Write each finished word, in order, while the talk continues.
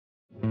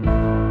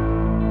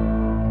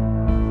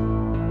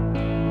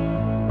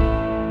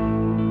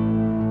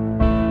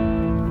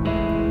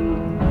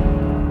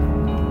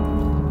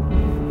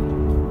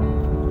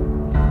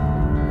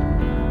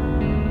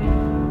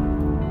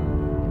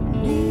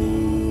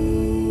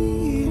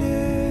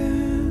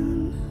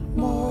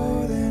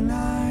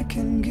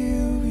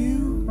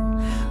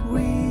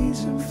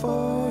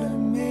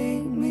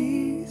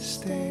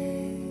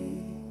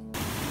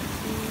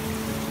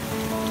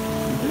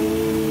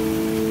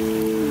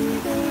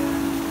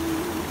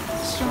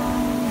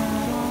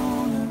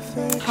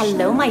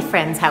Hello my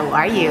friends, how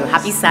are you?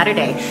 Happy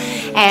Saturday.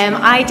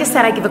 I just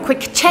said I'd give a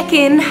quick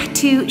check-in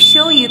to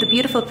show you the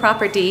beautiful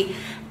property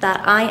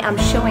that I am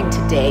showing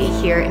today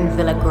here in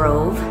Villa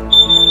Grove.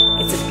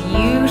 It's a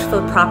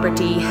beautiful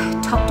property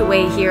tucked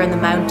away here in the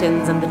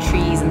mountains and the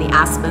trees and the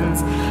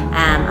aspens,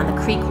 and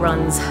the creek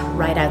runs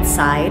right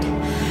outside.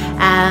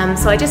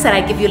 So I just said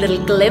I'd give you a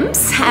little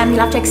glimpse, and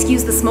you'll have to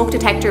excuse the smoke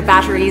detector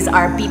batteries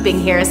are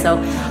beeping here, so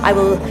I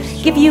will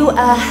give you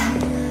a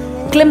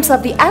glimpse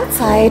of the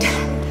outside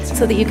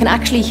so that you can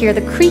actually hear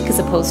the creek as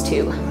opposed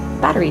to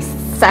battery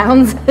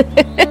sounds.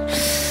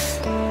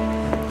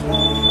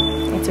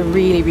 It's a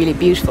really, really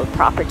beautiful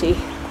property.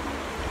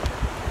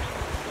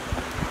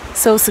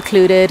 So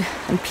secluded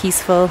and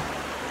peaceful.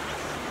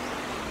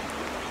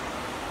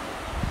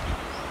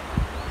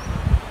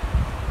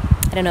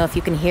 I don't know if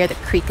you can hear the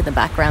creek in the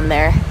background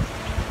there.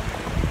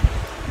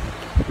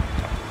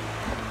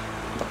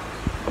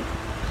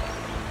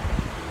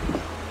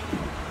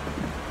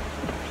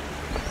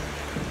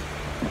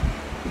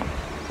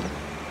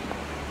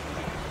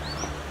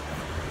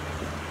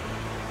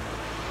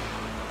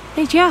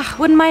 But yeah,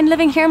 wouldn't mind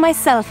living here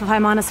myself if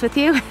I'm honest with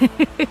you.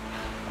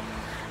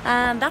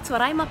 And that's what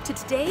I'm up to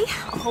today.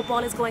 I hope all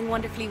is going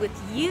wonderfully with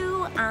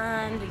you,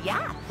 and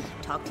yeah,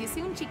 talk to you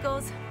soon,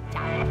 chicos.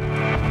 Ciao.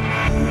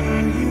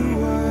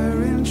 You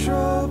are in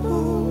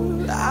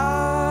trouble,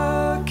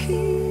 I'll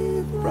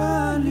keep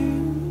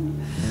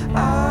running.